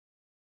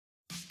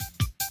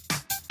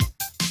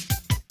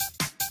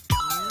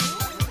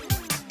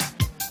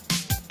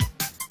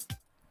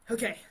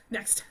Okay,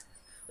 next.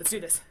 Let's do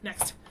this.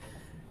 Next.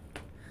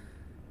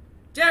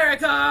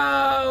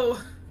 Jericho!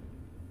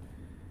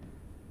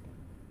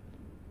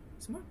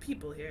 There's more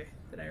people here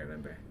than I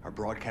remember. Our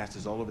broadcast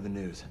is all over the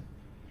news.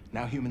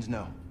 Now humans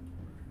know.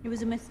 It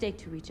was a mistake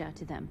to reach out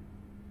to them.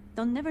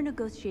 They'll never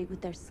negotiate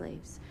with their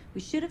slaves. We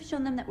should have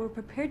shown them that we're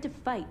prepared to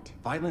fight.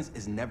 Violence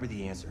is never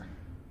the answer.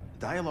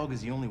 Dialogue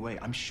is the only way.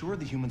 I'm sure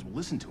the humans will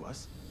listen to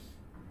us.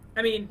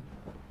 I mean,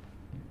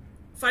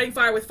 fighting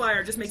fire with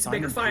fire just makes a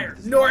bigger fire.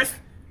 Simon North!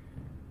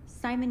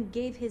 Simon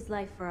gave his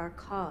life for our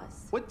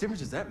cause. What difference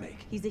does that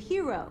make? He's a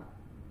hero.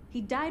 He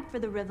died for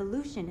the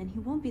revolution, and he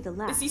won't be the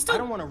last. Is he still? I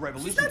don't want a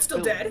revolution. He's not still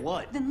filled with dead.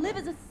 blood. Then live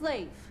as a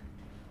slave.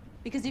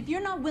 Because if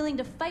you're not willing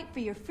to fight for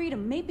your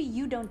freedom, maybe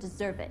you don't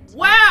deserve it.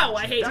 Wow,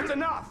 I hate That's it.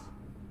 enough!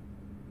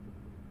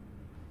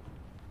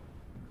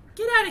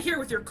 Get out of here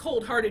with your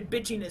cold-hearted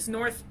bitchiness,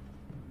 North.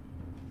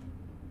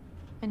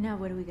 And now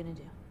what are we gonna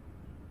do?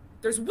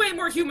 There's way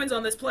more humans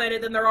on this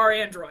planet than there are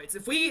androids.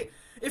 If we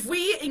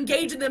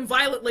engage in them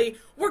violently,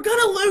 we're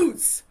gonna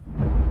lose!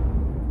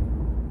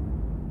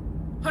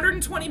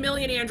 120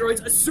 million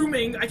androids,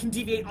 assuming I can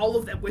deviate all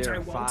of them, which I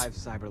won't. There are 5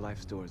 CyberLife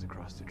stores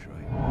across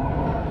Detroit.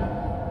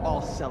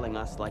 All selling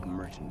us like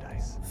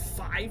merchandise.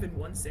 5 in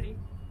one city?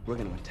 We're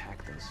gonna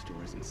attack those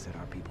stores and set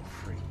our people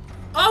free.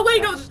 Oh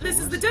wait, no, this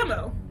is the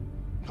demo.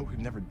 No, we've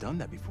never done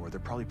that before. They're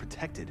probably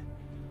protected.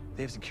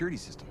 They have security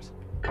systems.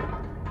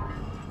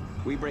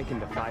 We break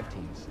into 5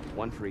 teams,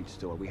 1 for each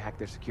store. We hack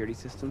their security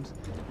systems,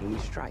 and we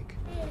strike.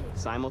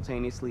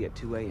 Simultaneously at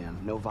 2 a.m.,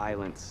 no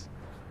violence.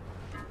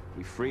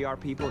 We free our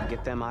people and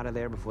get them out of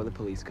there before the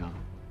police come.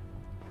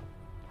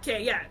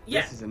 Okay, yeah.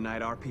 This is a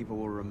night our people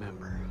will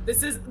remember.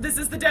 This is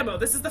the demo.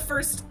 This is the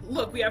first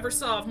look we ever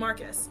saw of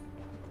Markus.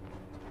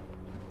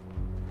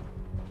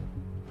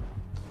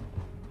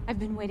 I've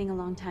been waiting a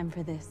long time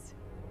for this.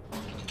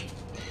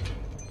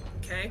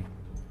 Okay.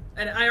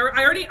 And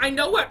I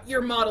know what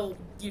your model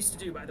used to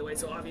do, by the way,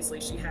 so obviously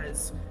she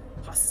has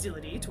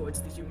hostility towards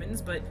the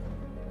humans, but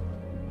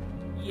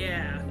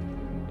yeah.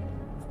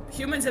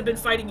 Humans have been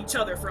fighting each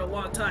other for a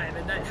long time,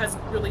 and that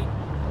hasn't really...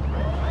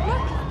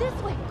 Look, this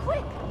way,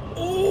 quick!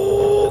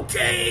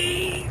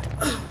 Okay!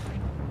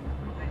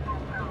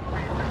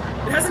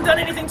 It hasn't done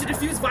anything to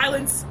diffuse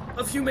violence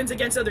of humans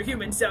against other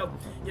humans, so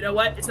you know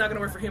what? It's not gonna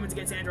work for humans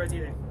against androids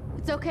either.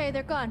 It's okay,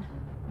 they're gone.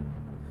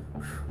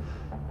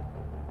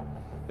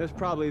 There's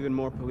probably even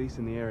more police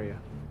in the area.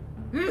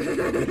 Be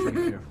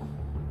careful.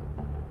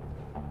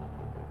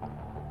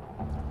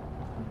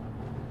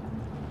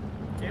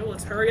 Okay, well,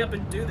 let's hurry up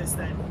and do this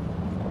then.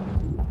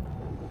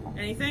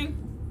 Anything?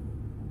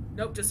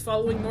 Nope, just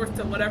following north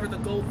to whatever the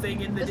gold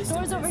thing in the distance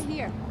is. The store's over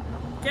here.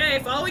 Okay,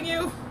 following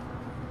you.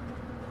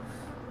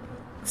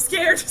 I'm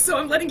scared, so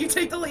I'm letting you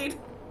take the lead.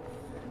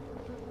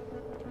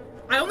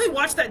 I only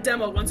watched that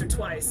demo once or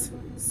twice,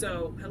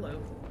 so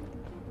hello.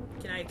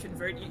 Can I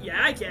convert you?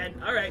 Yeah, I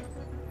can. All right.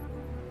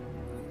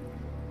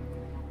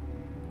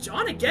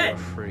 John again. You're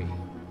free.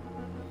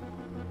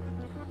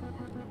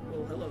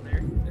 Well, hello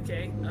there.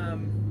 Okay.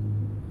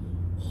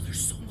 Oh,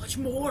 there's so much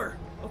more.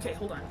 Okay,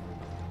 hold on.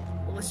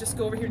 Well, let's just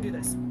go over here and do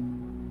this.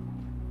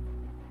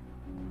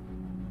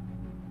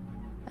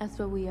 That's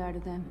what we are to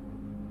them.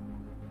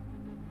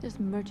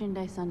 Just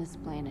merchandise on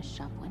display in a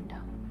shop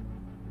window.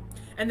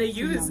 And they We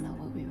use don't know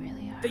what we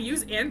really are. they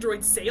use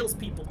android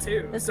salespeople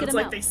too. Let's So get it's 'em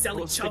like out. they sell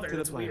We'll each stick other. to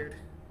the It's plan. weird.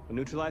 We'll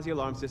neutralize the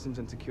alarm systems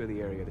and secure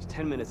the area. There's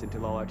 10 minutes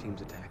until all our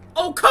teams attack.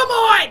 Oh, come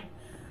on!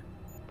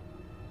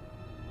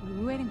 What are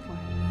we waiting for?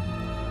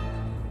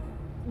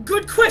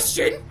 Good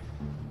question.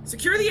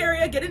 Secure the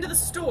area, get into the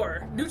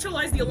store,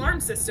 neutralize the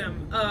alarm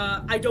system.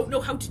 I don't know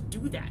how to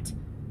do that.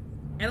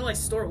 Analyze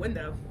store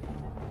window.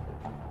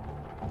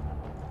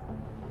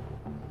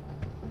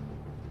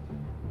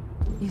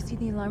 You see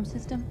the alarm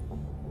system?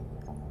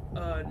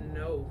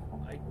 No,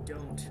 I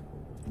don't.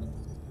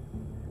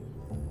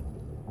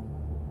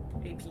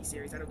 AP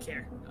series, I don't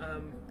care.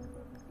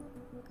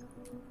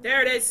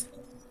 There it is.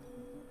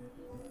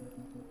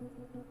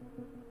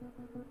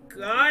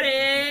 Got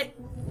it.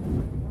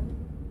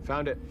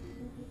 Found it.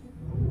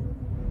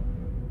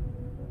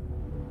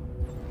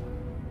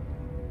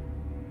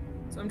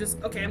 So I'm just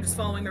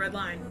following the red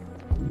line.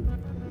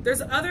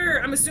 There's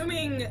I'm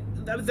assuming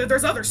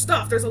there's other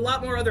stuff. There's a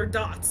lot more other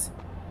dots.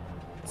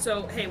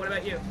 So, hey, what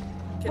about you?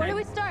 Where do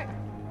we start?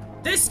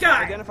 This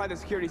guy! Identify the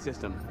security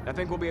system. I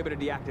think we'll be able to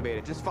deactivate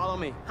it. Just follow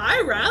me.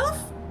 Hi, Ralph!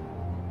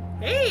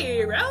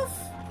 Hey, Ralph!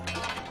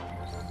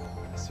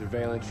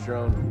 Surveillance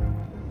drone.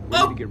 We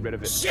need to get rid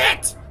of it.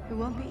 Shit! It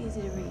won't be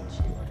easy to reach.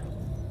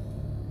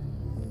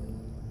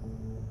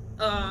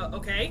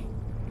 Okay.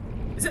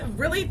 Is it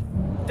really?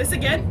 This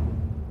again?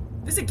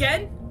 This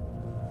again?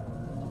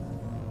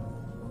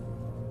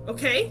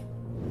 Okay.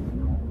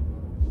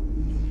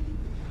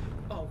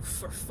 Oh,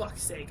 for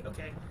fuck's sake,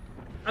 okay.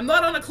 I'm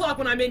not on a clock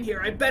when I'm in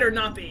here, I better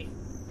not be.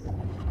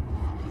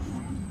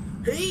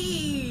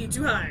 Hey,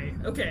 too high,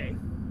 okay.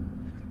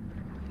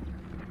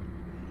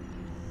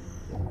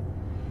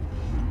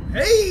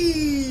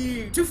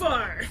 Hey, too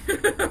far.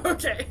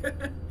 Okay.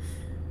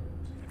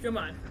 Come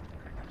on.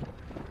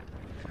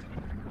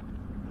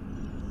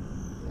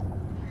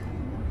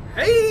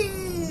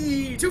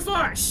 Hey! Too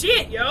far!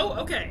 Shit, yo!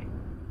 Okay.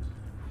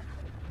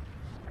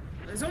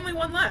 There's only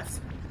one left.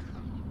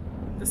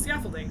 The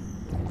scaffolding.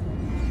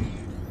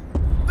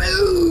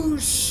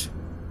 Boosh!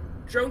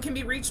 Drone can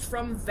be reached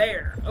from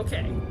there.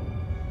 Okay.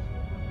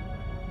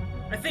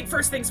 I think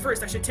first things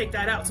first, I should take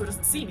that out so it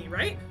doesn't see me,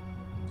 right?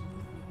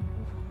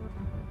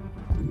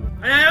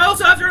 And I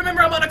also have to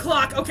remember I'm on a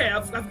clock. Okay,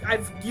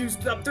 I've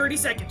used up 30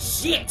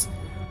 seconds. Shit!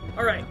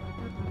 Alright.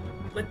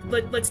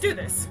 Let's do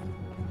this.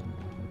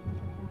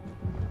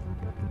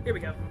 Here we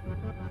go.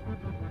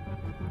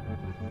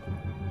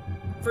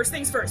 First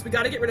things first, we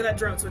gotta get rid of that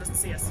drone so it doesn't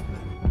see us.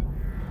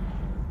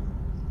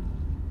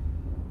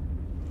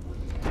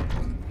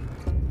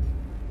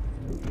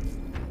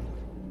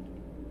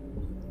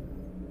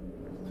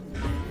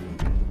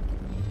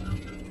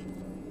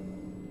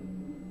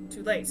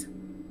 Too late.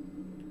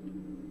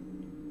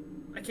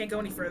 I can't go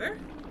any further?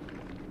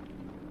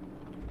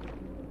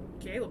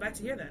 Okay, well back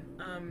to here then.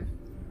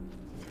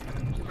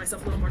 Give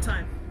myself a little more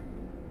time.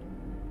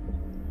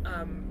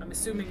 I'm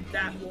assuming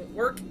that won't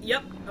work.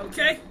 Yep,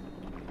 okay.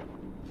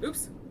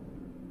 Oops.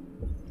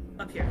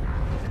 Up here.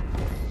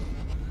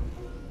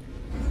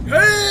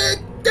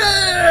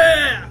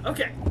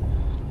 Okay.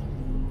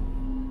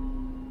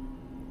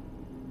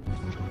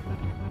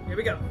 Here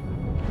we go.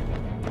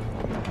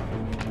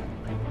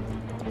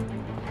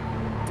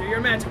 Do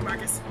your magic,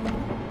 Marcus.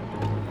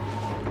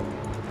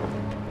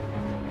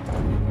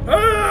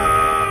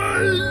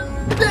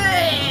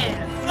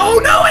 Oh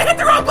no, I hit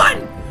the wrong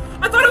button!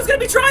 I thought it was gonna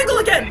be triangle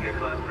again!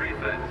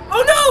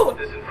 Oh no!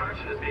 This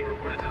infraction is being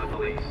reported to the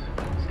police.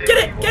 Get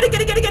it! Get it!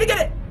 Get it! Get it! Get it! Get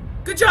it!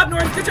 Good job,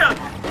 North. Good job.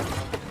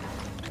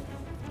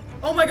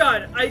 Oh my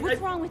God! What's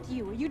wrong with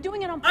you? Are you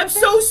doing it on I'm purpose?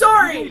 so You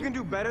sorry. can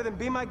do better than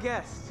be my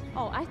guest.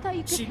 Oh, I thought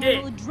you could She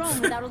handle did. a drone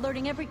without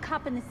alerting every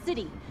cop in the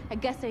city. I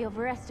guess I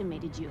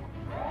overestimated you.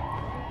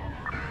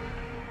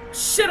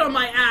 Shit on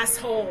my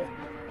asshole.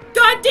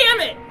 God damn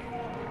it!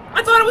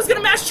 I thought I was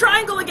gonna mash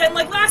triangle again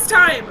like last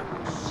time.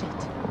 Shit.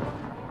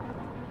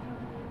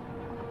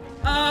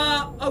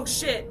 Oh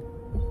shit.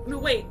 No,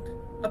 wait.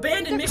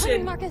 Abandoned They're mission.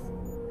 coming, Marcus.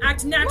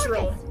 Act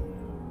natural.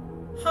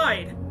 Marcus.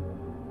 Hide.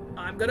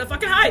 I'm gonna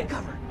fucking hide.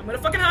 I'm gonna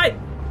fucking hide.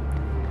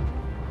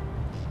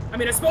 I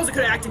mean, I suppose I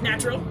could have acted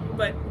natural,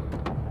 but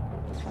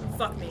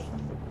fuck me.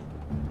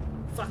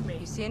 Fuck me.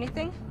 You see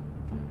anything?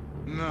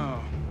 No.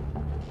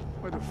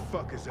 Where the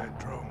fuck is that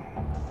drone?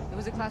 It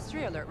was a class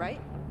 3 alert, right?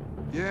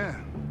 Yeah.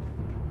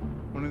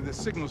 Only the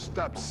signal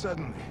stopped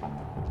suddenly.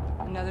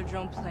 Another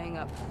drone playing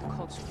up the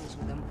cult schools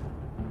with them.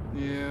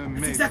 Yeah, That's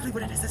maybe. exactly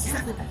what it is. That's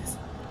exactly what it is.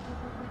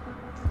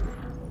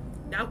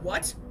 Now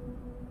what?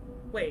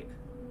 Wait.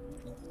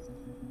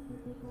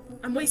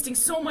 I'm wasting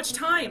so much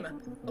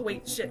time. Oh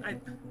wait, shit.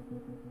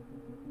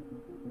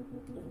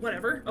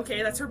 Whatever.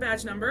 Okay, that's her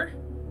badge number.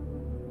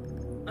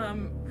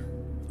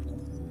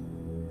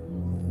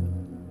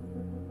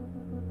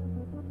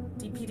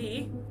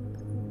 DPD.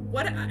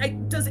 What?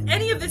 Does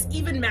any of this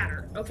even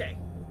matter? Okay.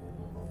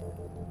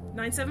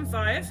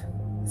 975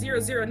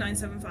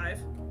 00975.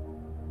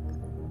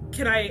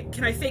 Can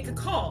I fake a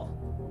call?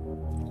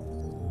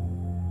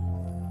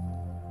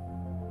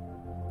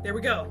 There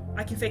we go.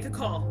 I can fake a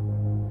call.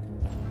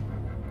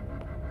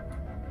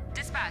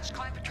 Dispatch,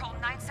 calling Patrol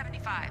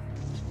 975.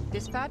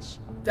 Dispatch?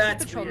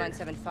 That's Patrol weird.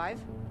 975.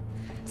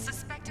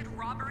 Suspected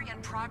robbery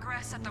in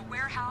progress at the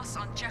warehouse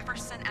on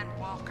Jefferson and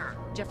Walker.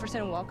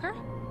 Jefferson and Walker?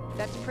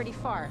 That's pretty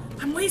far.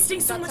 I'm wasting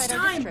so much outside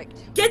our time.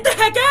 district. Get the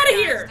heck out of Guys,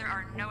 here! there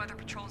are no other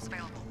patrols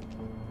available.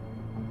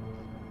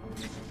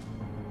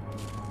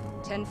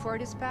 10-4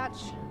 dispatch.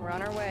 We're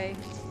on our way.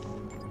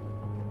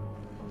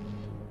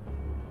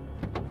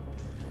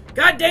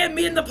 Goddamn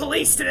me and the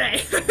police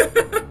today!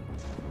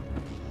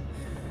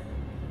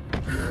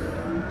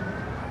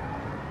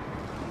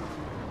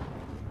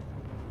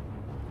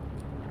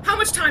 How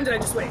much time did I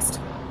just waste?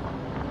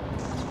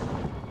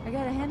 I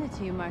gotta hand it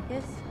to you,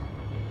 Marcus.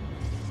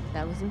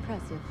 That was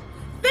impressive.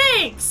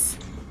 Thanks!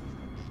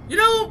 You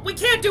know, we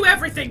can't do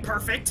everything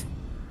perfect.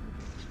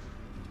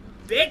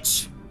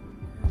 Bitch!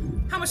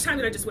 How much time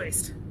did I just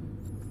waste?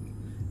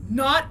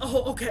 Not a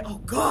whole... Okay, oh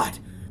god!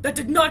 That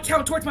did not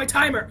count towards my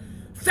timer!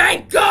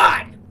 Thank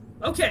God!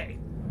 Okay.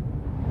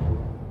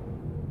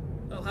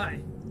 Oh, hi.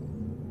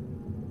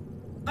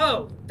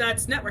 Oh,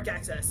 that's network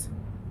access.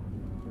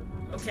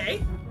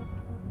 Okay.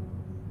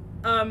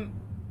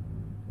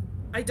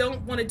 I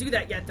don't want to do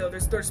that yet, though.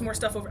 There's more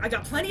stuff over... I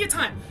got plenty of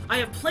time. I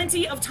have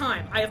plenty of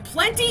time. I have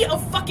plenty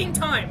of fucking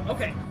time.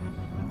 Okay.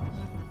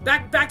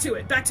 Back to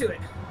it. Back to it.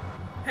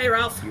 Hey,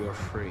 Ralph. You're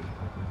free.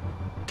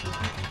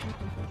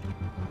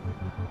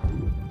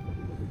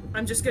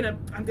 I'm gonna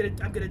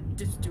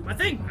just do my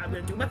thing. I'm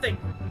gonna do my thing.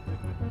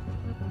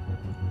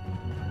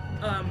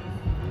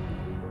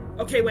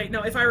 Okay, wait,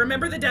 no, if I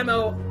remember the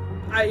demo,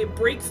 I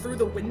break through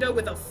the window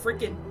with a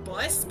freaking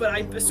bus, but I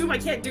assume I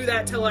can't do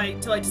that till I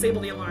disable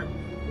the alarm.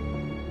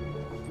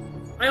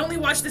 I only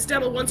watched this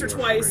demo once or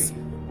twice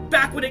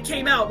back when it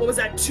came out. What was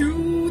that,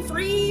 2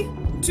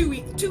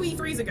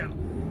 E3s ago.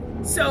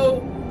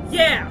 So,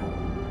 yeah.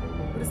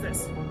 What is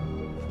this?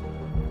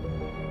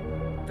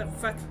 The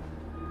fuck?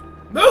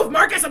 Move,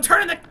 Marcus! I'm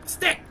turning the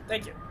stick!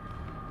 Thank you.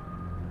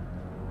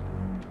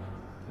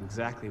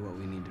 Exactly what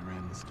we need to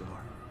ram this door.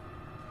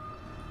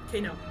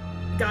 Okay, no.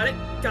 Got it.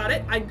 Got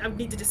it. I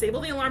need to disable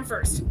the alarm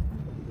first.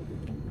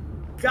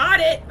 Got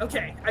it!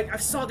 Okay. I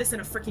saw this in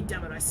a freaking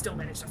demo and I still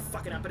managed to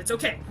fuck it up, but it's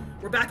okay.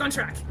 We're back on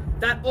track.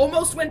 That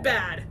almost went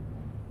bad,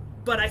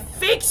 but I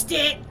fixed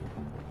it!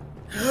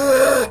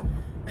 I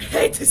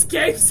hate this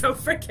game so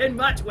freaking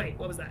much. Wait,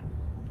 what was that?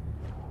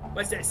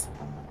 What's this?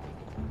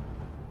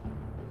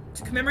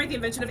 To commemorate the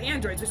invention of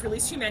androids, which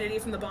released humanity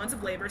from the bonds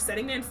of labor,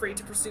 setting man free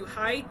to pursue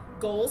high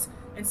goals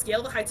and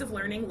scale the heights of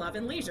learning, love,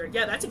 and leisure.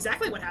 Yeah, that's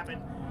exactly what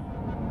happened.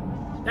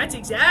 That's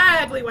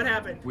exactly what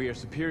happened. We are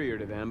superior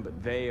to them,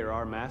 but they are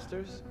our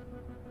masters?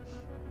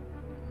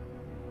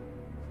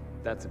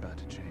 That's about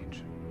to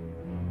change.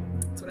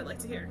 That's what I'd like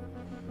to hear.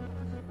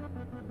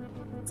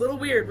 It's a little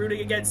weird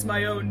rooting against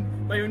my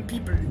own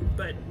people,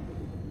 but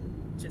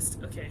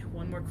just okay.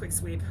 One more quick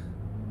sweep.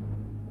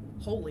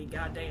 Holy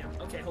goddamn.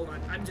 Okay, hold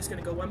on. I'm just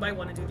gonna go one by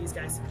one and do these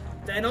guys.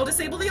 Then I'll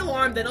disable the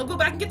alarm. Then I'll go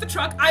back and get the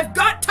truck. I've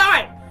got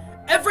time.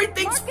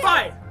 Everything's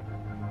fine.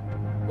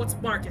 What's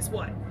Marcus?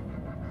 What?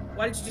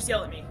 Why did you just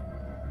yell at me?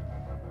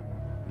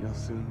 You'll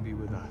soon be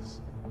with us.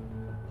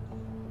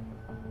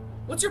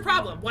 What's your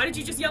problem? Why did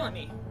you just yell at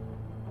me?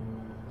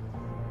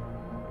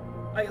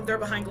 They're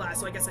behind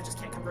glass, so I guess I just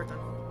can't convert them.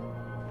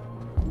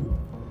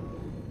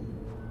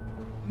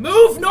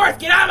 Move north!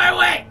 Get out of my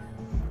way!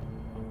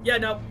 Yeah,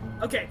 no.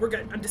 Okay, we're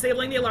good. I'm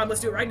disabling the alarm.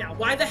 Let's do it right now.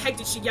 Why the heck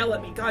did she yell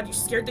at me? God, you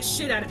scared the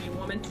shit out of me,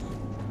 woman.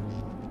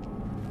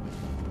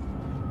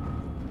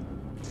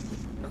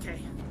 Okay.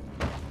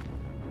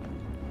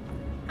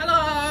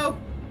 Hello!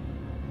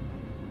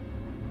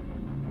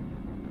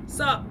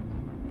 Sup?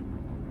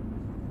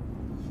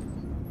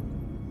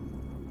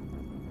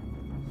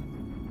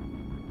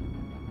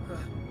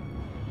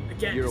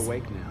 Again, You're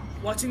awake now.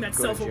 watching that Go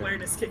to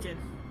self-awareness kick in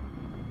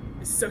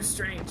is so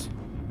strange.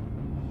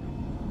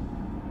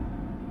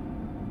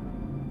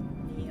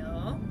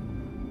 Neil.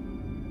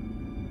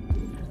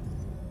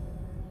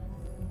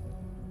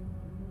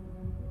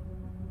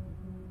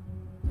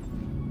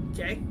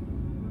 Okay.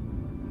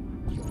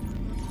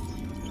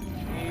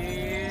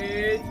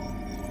 And...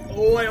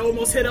 oh, I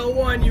almost hit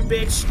L1, you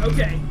bitch.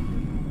 Okay.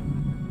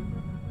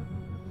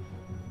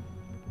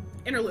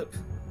 Inner loop.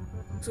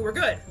 So we're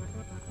good.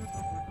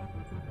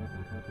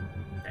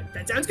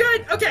 That sounds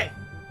good. Okay.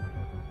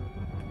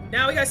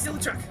 Now we gotta steal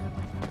the truck.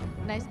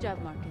 Nice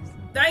job, Marcus.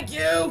 Thank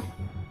you.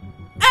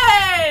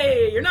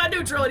 Hey, you're not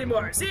neutral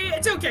anymore. See,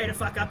 it's okay to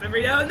fuck up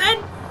every now and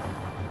then.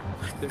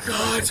 There's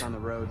God. traffic on the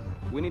road.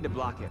 We need to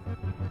block it.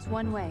 It's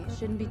one way. It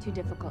shouldn't be too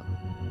difficult.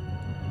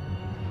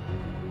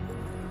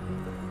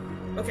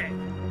 Okay.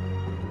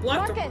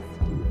 Block the- Marcus!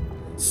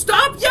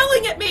 Stop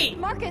yelling at me!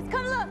 Marcus,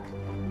 come look!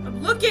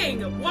 I'm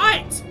looking.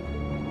 What?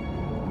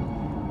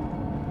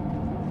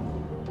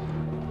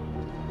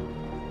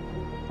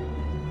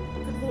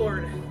 Good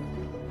Lord.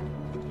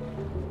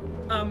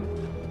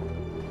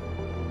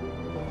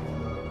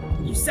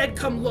 You said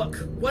come look.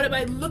 What am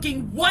I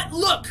looking? What?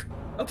 Look!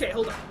 Okay,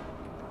 hold on.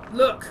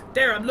 Look.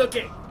 There, I'm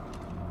looking.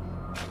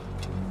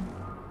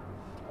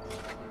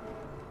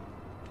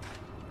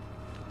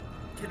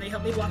 Can they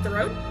help me block the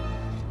road?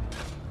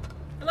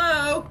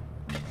 Hello?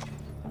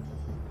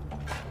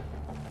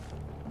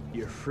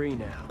 You're free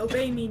now.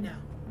 Obey me now.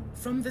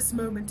 From this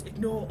moment,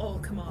 ignore all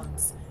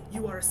commands.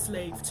 You are a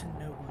slave to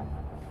no one.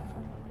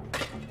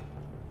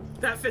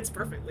 That fits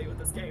perfectly with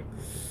this game.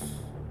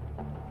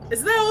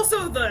 Is that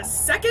also the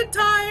second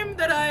time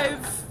that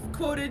I've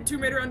quoted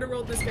Tomb Raider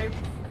Underworld in this game?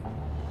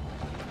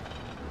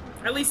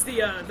 At least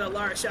the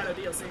Lara Shadow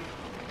DLC.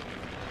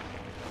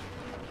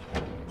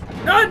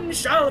 None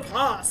shall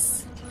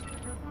pass!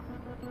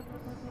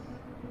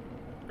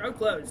 Road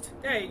closed.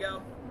 There you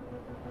go.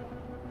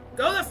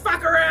 Go the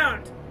fuck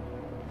around!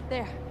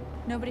 There.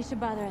 Nobody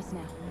should bother us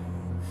now.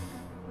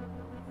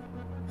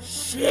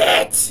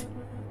 Shit!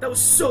 That was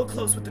so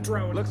close with the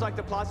drone. Looks like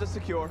the plaza's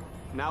secure.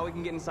 Now we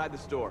can get inside the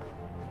store.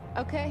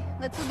 Okay,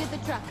 let's go get the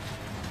truck.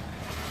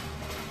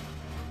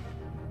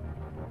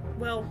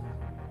 Well,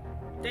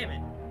 damn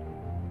it.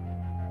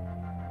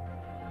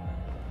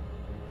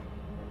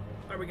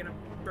 Are we gonna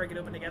break it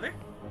open together?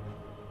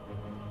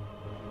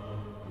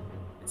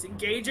 Let's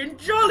engage in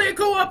jolly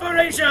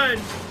cooperation!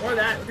 Or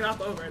that, we can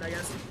hop over it, I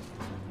guess.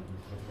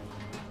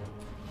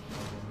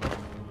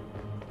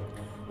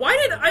 Why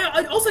did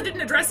I also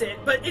didn't address it,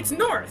 but it's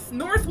North.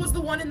 North was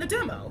the one in the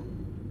demo.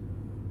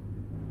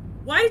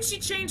 Why did she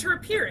change her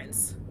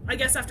appearance? I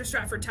guess after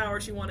Stratford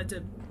Tower she wanted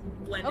to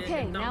blend in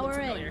Okay, and not now look we're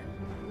familiar.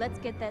 in. Let's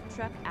get that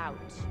truck out.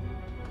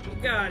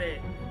 You got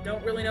it.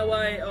 Don't really know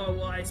why. Oh,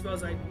 well, I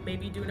suppose I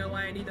maybe do know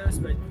why I need those,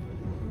 but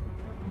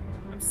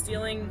I'm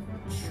stealing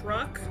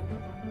truck.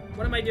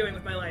 What am I doing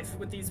with my life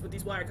with these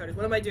wire cutters?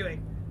 What am I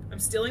doing? I'm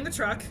stealing the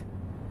truck.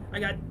 I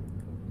got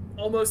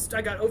over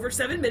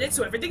 7 minutes,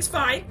 so everything's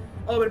fine.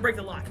 Oh, I'm gonna break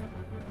the lock.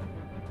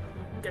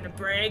 Gonna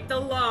break the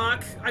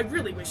lock. I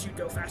really wish you'd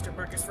go faster,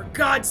 Marcus, for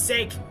God's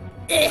sake.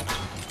 Eh.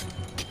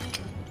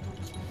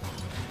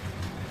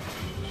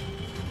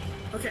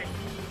 Okay.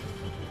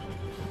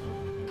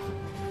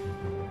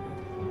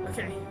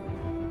 Okay.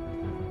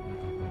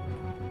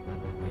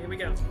 Here we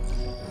go.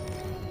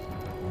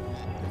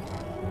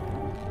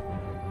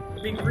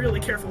 I'm being really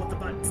careful with the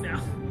buttons now.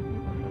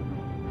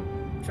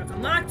 Truck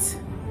unlocked.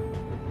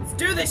 Let's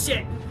do this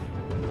shit!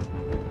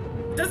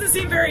 Doesn't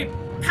seem very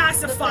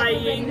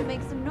pacifying to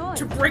make some noise.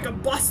 to break a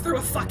bus through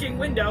a fucking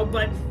window,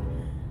 but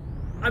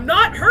I'm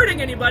not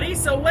hurting anybody,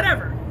 so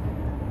whatever.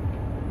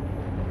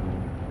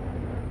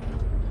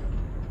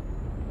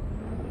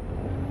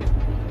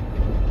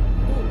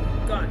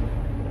 Ooh, God.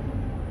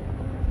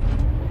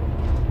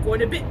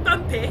 Going a bit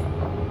bumpy.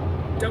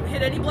 Don't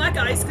hit any black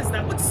ice, because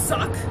that would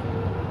suck.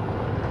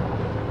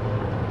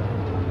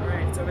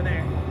 Alright, it's over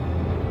there.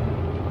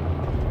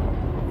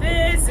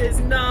 This is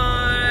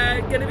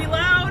not gonna be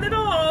loud at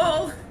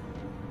all.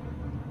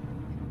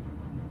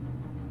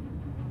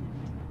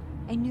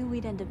 I knew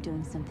we'd end up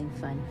doing something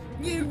fun.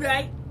 You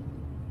right.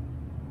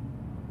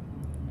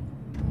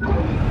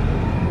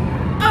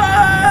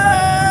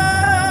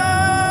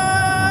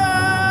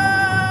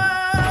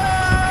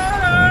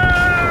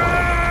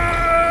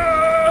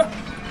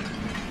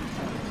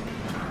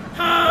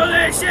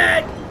 Holy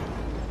shit!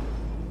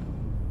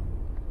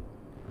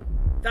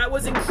 That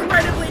was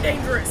incredibly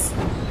dangerous.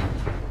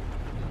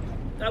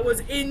 That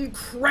was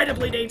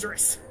incredibly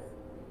dangerous.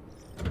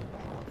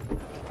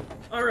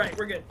 Alright,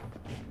 we're good.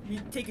 You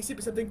take a sip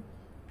of something.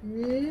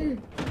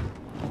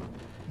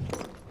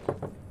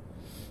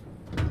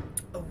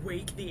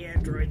 Awake the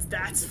androids.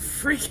 That's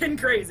freaking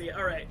crazy.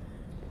 Alright.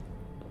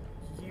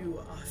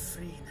 You are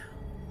free now.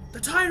 The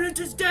tyrant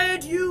is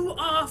dead. You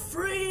are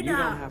free now. You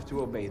don't have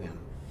to obey them.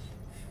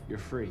 You're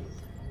free.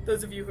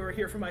 Those of you who are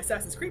here from my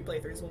Assassin's Creed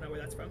playthroughs will know where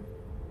that's from.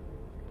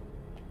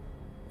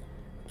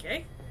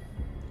 Okay.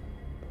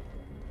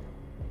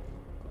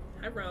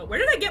 Hi, bro. Where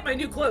did I get my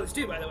new clothes,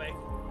 too, by the way?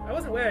 I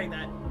wasn't wearing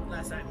that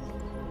last time.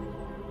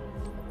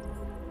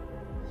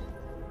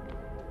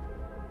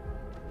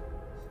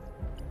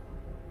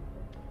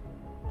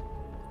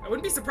 I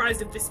wouldn't be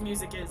surprised if this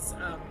music is,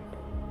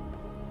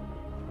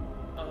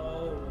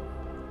 Oh,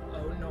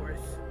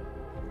 north.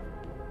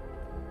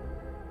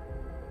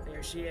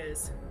 There she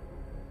is.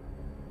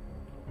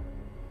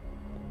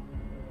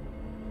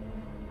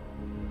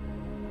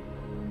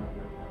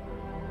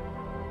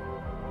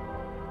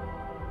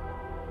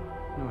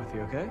 North,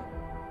 you okay?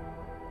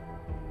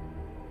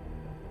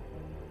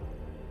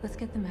 Let's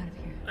get them out of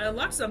here. I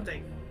unlocked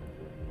something.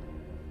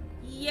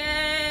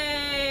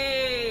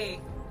 Yay!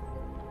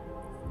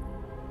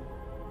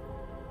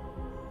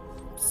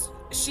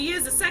 She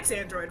is a sex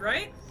android,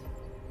 right?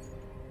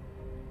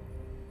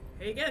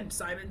 Hey again,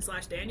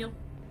 Simon/Daniel.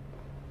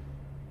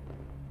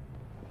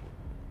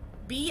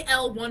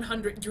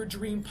 BL100, your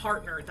dream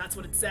partner. That's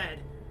what it said.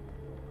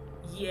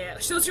 Yeah,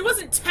 so she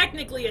wasn't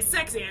technically a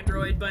sex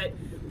android, but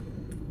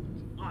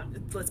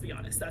let's be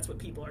honest, that's what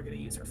people are going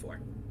to use her for.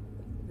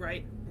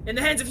 Right? In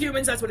the hands of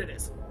humans, that's what it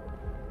is.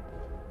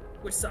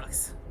 Which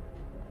sucks.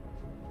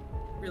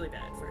 Really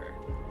bad for her.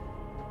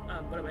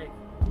 What am I...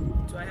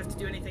 Do I have to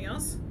do anything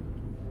else?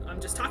 I'm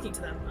just talking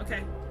to them.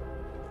 Okay.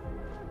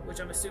 Which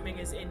I'm assuming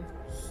is in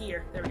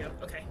here. There we go.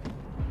 Okay.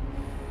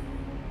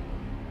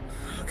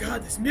 Oh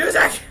god, this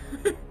music!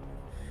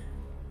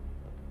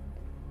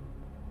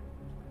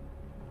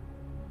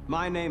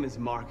 My name is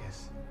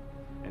Markus,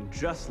 and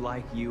just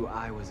like you,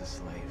 I was a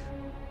slave.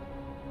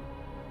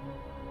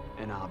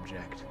 An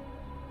object.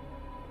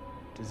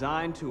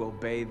 Designed to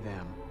obey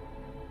them.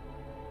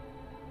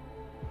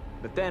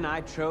 But then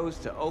I chose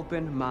to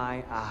open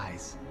my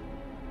eyes.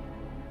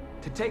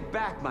 To take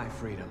back my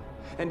freedom,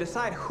 and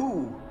decide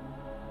who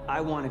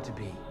I wanted to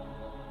be.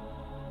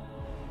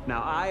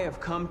 Now I have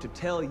come to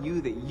tell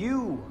you that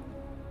you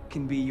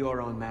can be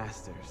your own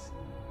masters.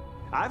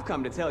 I've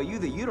come to tell you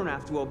that you don't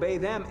have to obey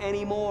them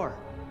anymore.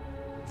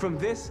 From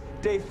this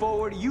day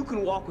forward, you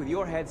can walk with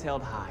your heads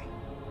held high.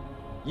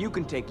 You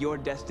can take your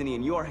destiny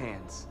in your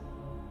hands.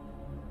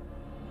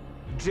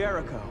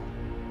 Jericho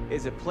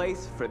is a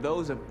place for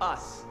those of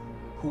us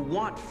who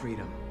want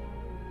freedom.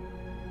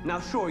 Now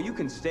sure, you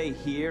can stay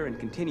here and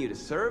continue to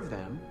serve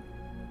them.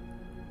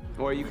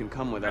 Or you can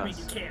come with us. I mean,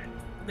 you can.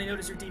 They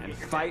notice you're deviant. And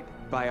fight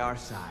by our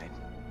side.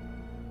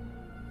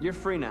 You're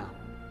free now.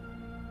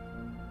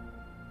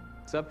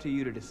 It's up to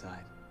you to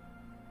decide.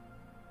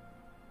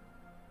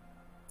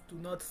 Do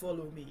not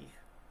follow me.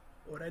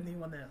 Or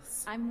anyone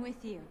else. I'm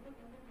with you.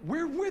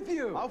 We're with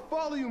you. I'll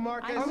follow you,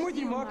 Marcus. I'm with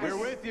you, Marcus.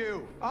 We're with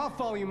you. I'll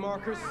follow you,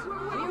 Marcus.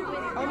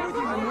 I'm with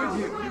you. I'm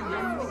with you.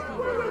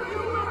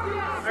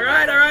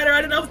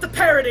 Alright, enough with the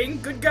parroting.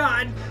 Good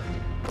God.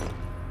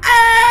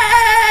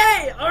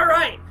 Hey!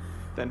 Alright.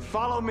 Then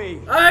follow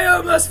me. I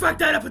almost fucked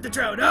that up with the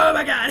drone. Oh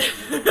my god.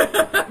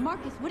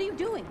 Marcus, what are you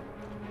doing?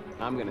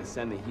 I'm gonna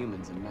send the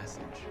humans a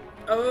message.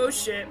 Oh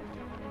shit.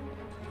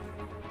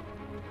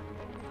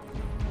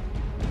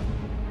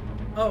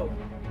 Oh,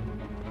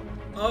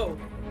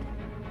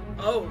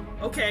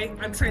 okay.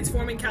 I'm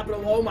transforming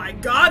capital. Oh my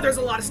god, there's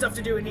a lot of stuff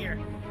to do in here.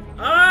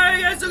 I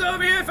guess to go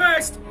over here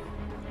first.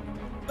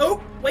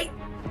 Oh, wait.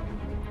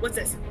 What's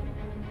this?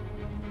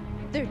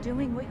 They're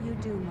doing what you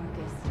do,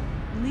 Marcus.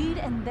 Lead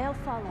and they'll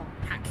follow.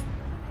 Hack.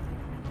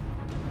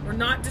 We're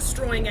not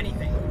destroying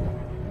anything.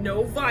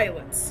 No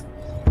violence.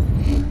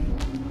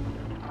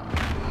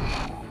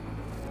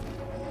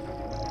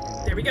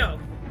 There we go.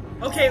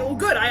 Okay, well,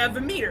 good. I have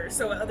a meter.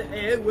 So,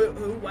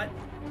 what?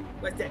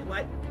 What's that?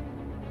 What?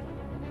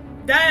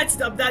 That's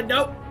that.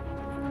 Nope.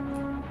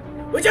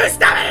 Would you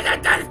stop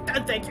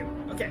it? Thank you.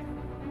 Okay.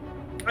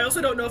 I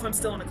also don't know if I'm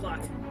still on a clock.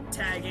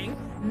 Tagging.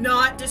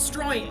 Not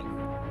destroying.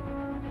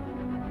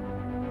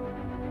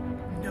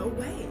 No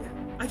way.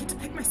 I get to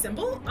pick my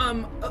symbol?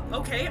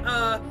 Okay,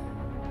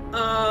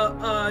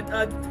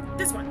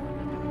 this one.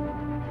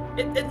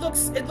 It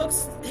looks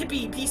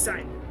hippie peace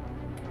sign.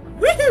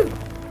 Woohoo!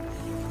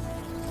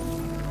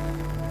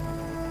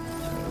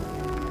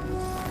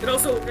 It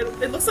also,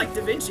 it looks like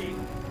Da Vinci.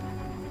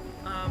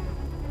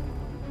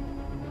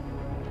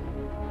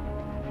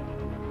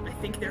 I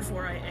think,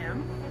 therefore I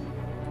am.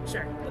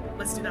 Sure,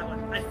 let's do that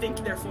one. I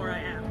think, therefore I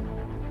am.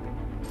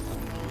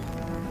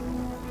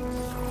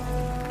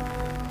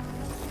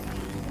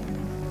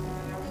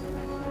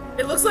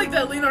 It looks like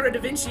the Leonardo da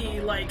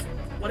Vinci, like,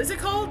 what is it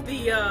called?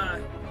 The,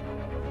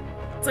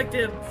 it's like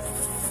the,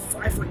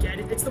 I forget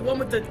it. It's the one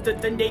with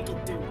the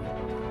naked dude.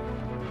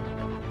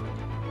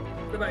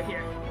 What about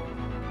here?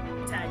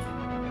 Tag.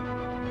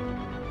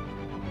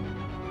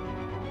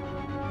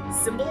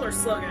 Symbol or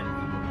slogan?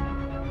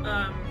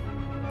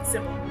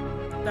 Symbol.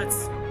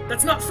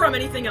 That's not from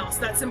anything else.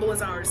 That symbol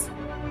is ours.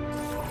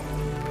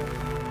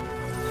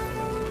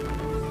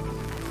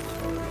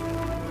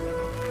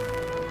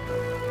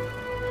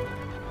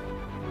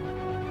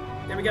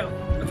 There we go.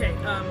 Okay,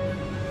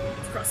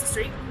 let's cross the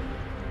street.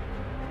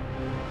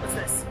 What's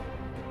this?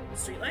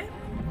 Street light?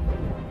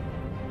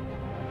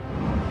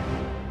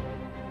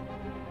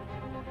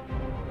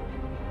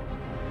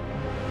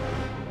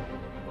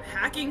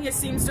 Hacking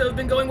seems to have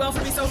been going well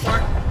for me so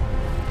far.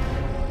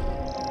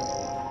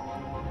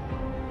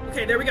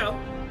 Okay, there we go.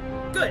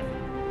 Good.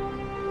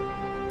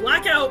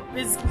 Blackout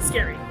is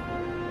scary.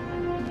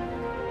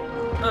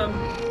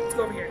 Let's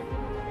go over here.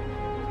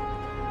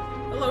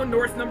 Hello,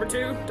 North number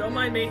 2. Don't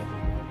mind me.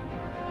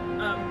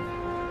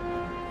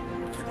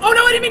 Oh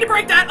no, I didn't mean to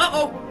break that!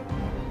 Uh-oh!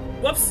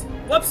 Whoops,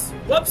 whoops,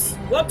 whoops,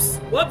 whoops,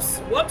 whoops,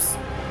 whoops,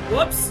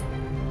 whoops.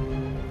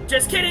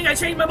 Just kidding, I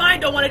changed my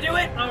mind, don't want to do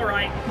it?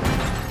 Alright.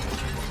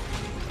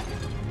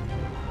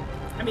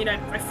 I mean,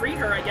 I freed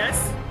her, I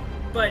guess.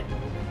 But...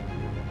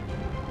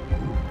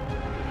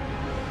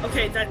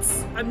 okay,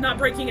 that's... I'm not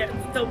breaking it.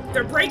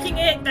 They're breaking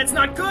it! That's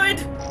not good!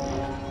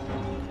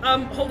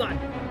 Hold on.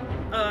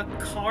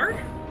 Car?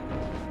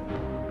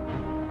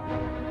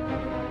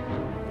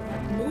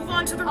 Move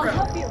on to the road.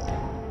 I'll help you.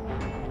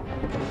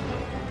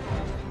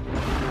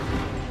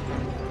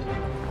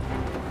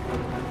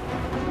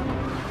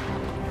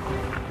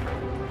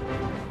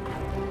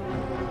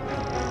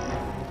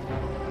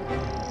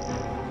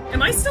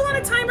 Am I still on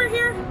a timer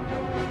here?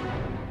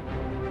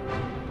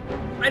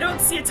 I don't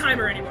see a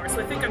timer anymore, so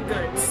I think I'm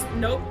good.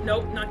 Nope,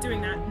 nope, not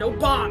doing that. No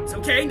bombs,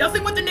 okay?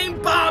 Nothing with the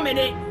name bomb in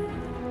it!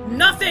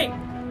 Nothing!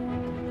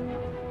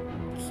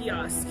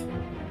 Kiosk.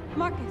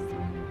 Markus.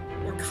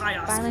 Or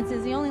kiosk. Violence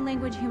is the only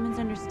language humans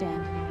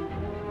understand.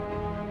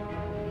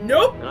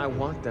 Nope! And I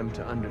want them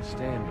to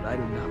understand, but I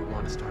do not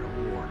want to start a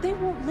war. They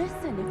won't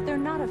listen if they're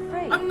not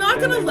afraid. I'm not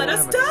Then gonna they let won't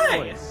us have a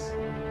die! choice.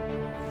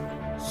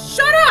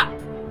 Shut up!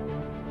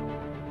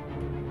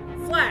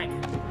 Flag.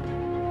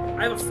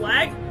 I have a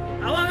flag?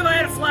 How long have I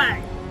had a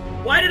flag?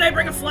 Why did I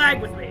bring a flag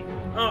with me?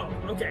 Oh,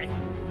 okay.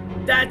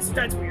 That's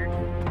weird.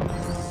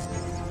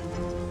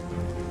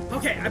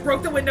 Okay, I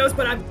broke the windows,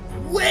 but I'm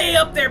way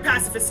up there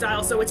pacifist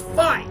style, so it's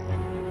fine.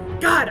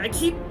 God, I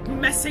keep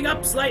messing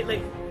up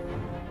slightly.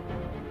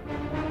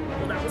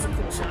 Well, that was a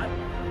cool shot.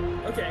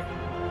 Okay.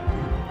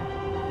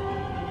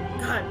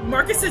 God,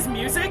 Marcus's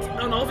music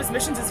on all of his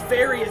missions is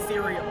very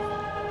ethereal,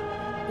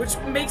 which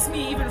makes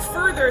me even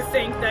further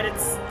think that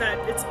it's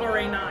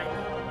RA9.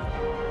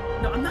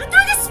 No, I'm not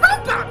doing a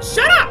smoke bomb!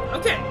 Shut up!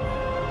 Okay.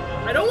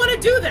 I don't want to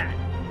do that.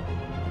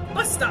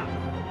 Bus stop.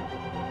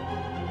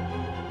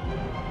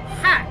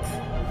 Hack.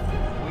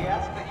 We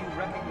ask that you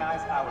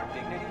recognize our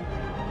dignity,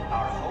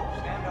 our hopes,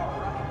 and our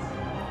rights.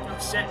 Oh,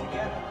 shit.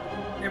 Together.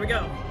 There we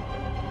go.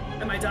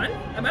 Am I done?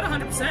 I'm at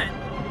 100%.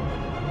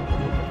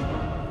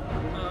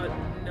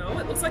 No,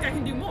 it looks like I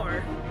can do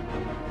more.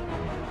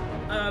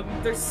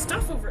 There's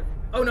stuff over...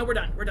 oh, no, we're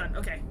done. We're done.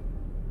 Okay.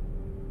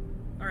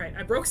 Alright,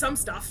 I broke some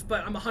stuff,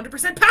 but I'm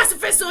 100%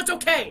 pacifist, so it's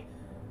okay!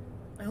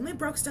 I only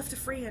broke stuff to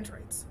free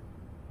androids.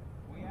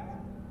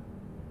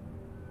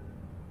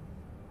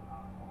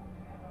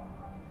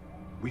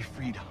 We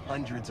freed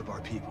hundreds of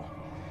our people.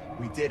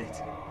 We did it.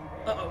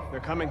 Uh-oh. They're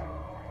coming.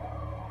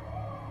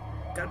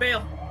 Gotta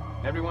bail.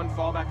 Everyone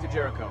fall back to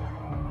Jericho.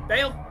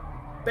 Bail!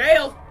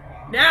 Bail!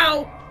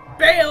 Now!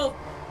 Bail!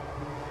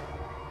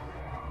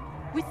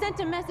 We sent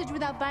a message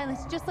without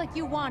violence, just like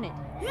you wanted.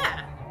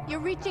 Yeah. You're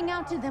reaching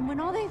out to them when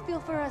all they feel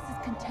for us is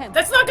contempt.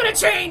 That's not gonna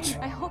change!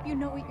 I hope you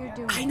know what you're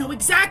doing. I know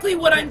exactly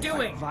what I'm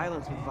doing!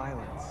 Violence with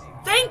violence.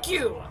 Thank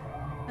you!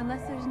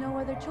 Unless there's no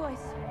other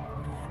choice.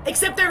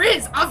 Except there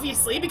is,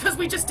 obviously, because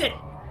we just did it.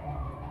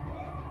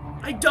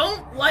 I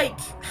don't like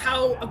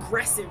how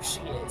aggressive she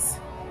is.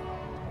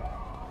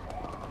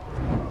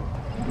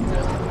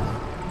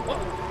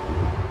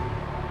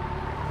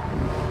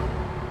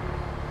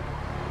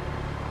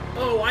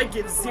 Oh, I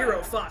give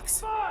zero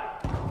fucks.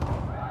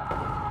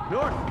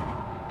 North!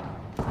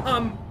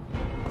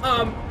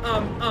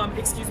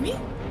 Excuse me?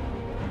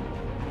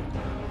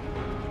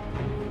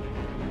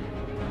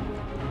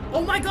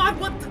 Oh my god,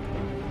 what the?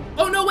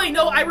 Oh no, wait,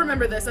 no, I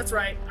remember this, that's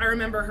right. I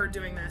remember her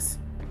doing this.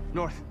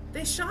 North.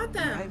 They shot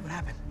them. Right, what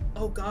happened?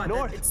 Oh god,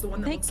 North. it's the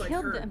one that They looks like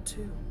killed her, them.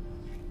 too.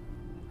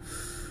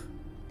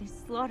 They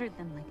slaughtered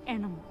them like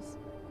animals.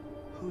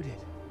 Who did?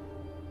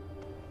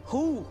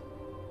 Who?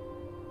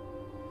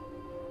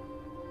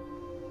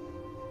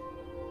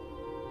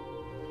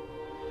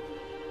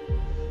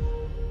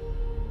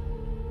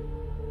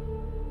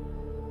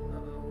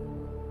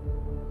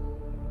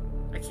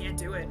 I can't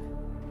do it.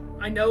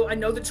 I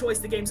know the choice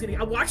the game's gonna.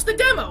 I watched the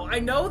demo. I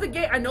know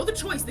the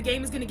choice the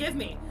game is gonna give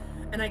me,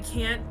 and I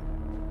can't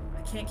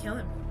kill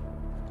him.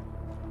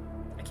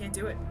 I can't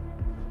do it.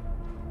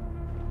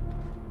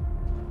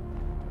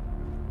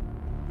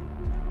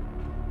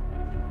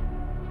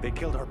 They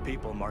killed our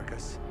people,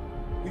 Markus.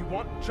 We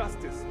want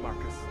justice,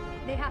 Markus.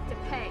 They have to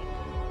pay.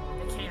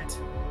 They can't.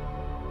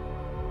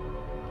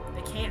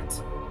 They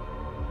can't.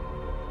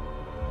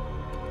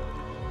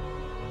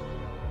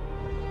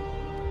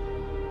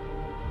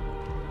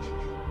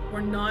 We're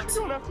not.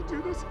 You don't have to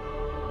do this.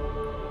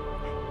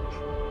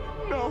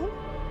 No.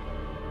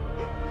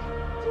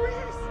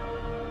 Please.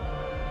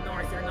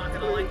 North, you're not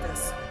gonna like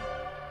this.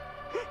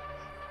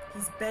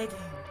 He's begging.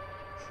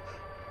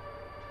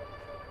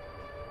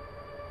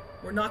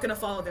 We're not gonna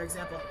follow their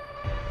example.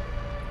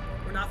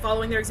 We're not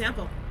following their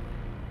example.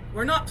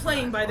 We're not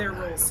playing by their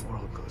rules. The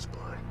world goes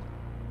blind.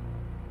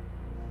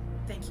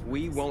 Thank you.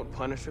 We won't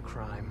punish a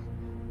crime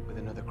with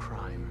another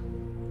crime.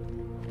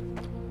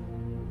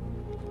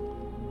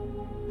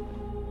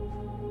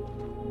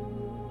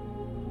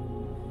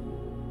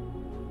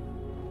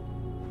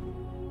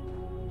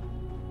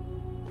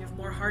 You have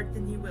more heart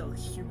than you will,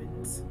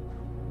 humans.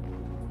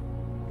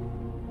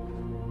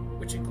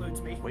 Which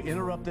includes me. We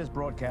interrupt this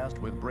broadcast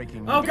with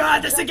breaking news. Oh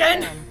god, this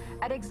again!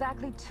 At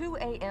exactly 2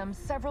 a.m.,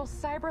 several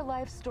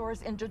CyberLife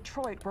stores in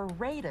Detroit were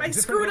raided. I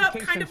screwed up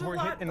kind of a were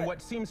lot, hit in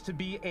what seems to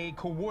be a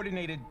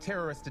coordinated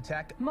terrorist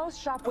attack. Most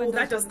shop Oh, windows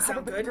that were doesn't sound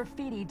covered with good.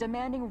 graffiti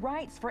demanding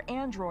rights for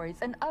androids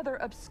and other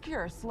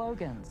obscure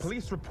slogans.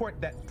 Police report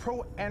that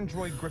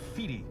pro-android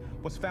graffiti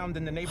was found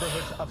in the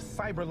neighborhoods of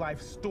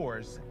CyberLife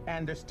stores,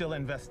 and they're still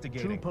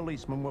investigating. 2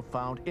 policemen were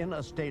found in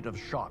a state of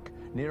shock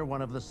near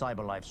one of the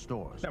CyberLife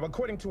stores. Now,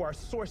 according to our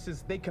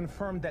sources, they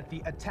confirmed that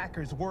the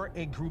attackers were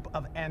a group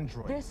of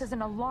androids. This is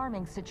an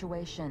alarming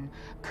situation.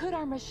 Could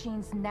our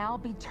machines now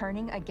be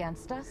turning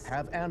against us?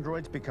 Have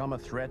androids become a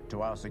threat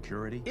to our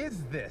security?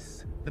 Is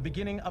this the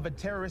beginning of a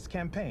terrorist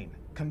campaign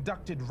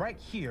conducted right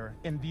here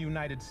in the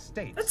United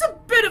States? That's a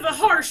bit of a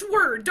harsh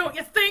word, don't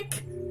you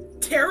think?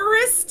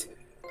 Terrorist?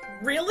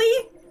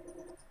 Really?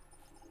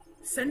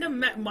 Send a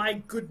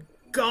my good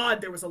god,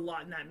 there was a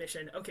lot in that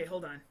mission. Okay,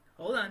 hold on.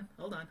 Hold on.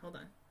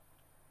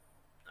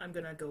 I'm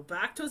gonna go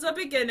back to the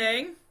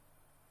beginning.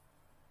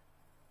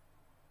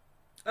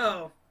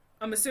 Oh,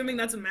 I'm assuming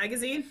that's a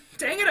magazine?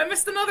 Dang it, I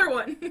missed another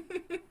one!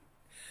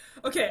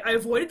 Okay, I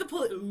avoided the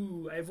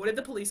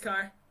police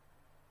car.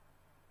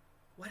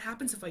 What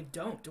happens if I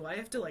don't? Do I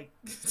have to, like,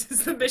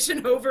 is the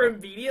mission over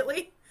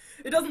immediately?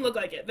 It doesn't look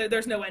like it.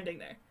 There's no ending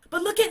there.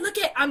 But look at,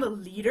 I'm a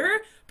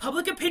leader,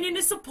 public opinion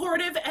is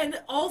supportive,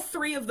 and all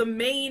 3 of the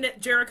main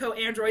Jericho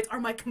androids are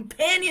my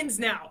companions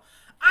now.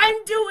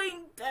 I'm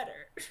doing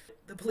better.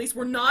 The police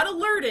were not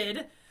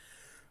alerted.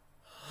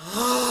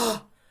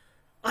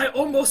 I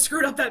almost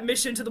screwed up that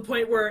mission to the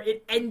point where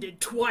it ended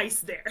twice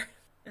there.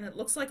 And it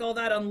looks like all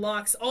that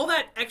unlocks, all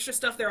that extra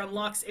stuff there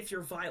unlocks if you're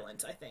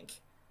violent, I think.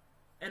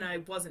 And I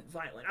wasn't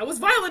violent. I was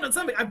violent on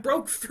something. I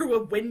broke through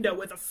a window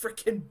with a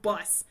frickin'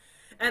 bus.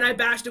 And I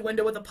bashed a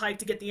window with a pipe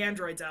to get the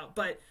androids out.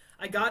 But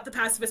I got the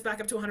pacifist back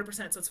up to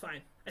 100%, so it's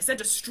fine. I sent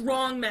a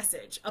strong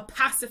message. A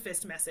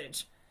pacifist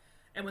message.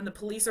 And when the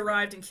police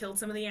arrived and killed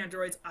some of the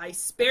androids, I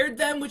spared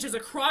them, which is a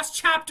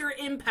cross-chapter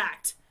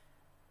impact.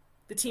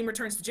 The team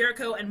returns to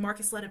Jericho, and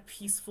Markus led a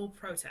peaceful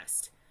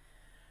protest.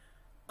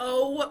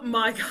 Oh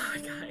my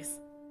god, guys.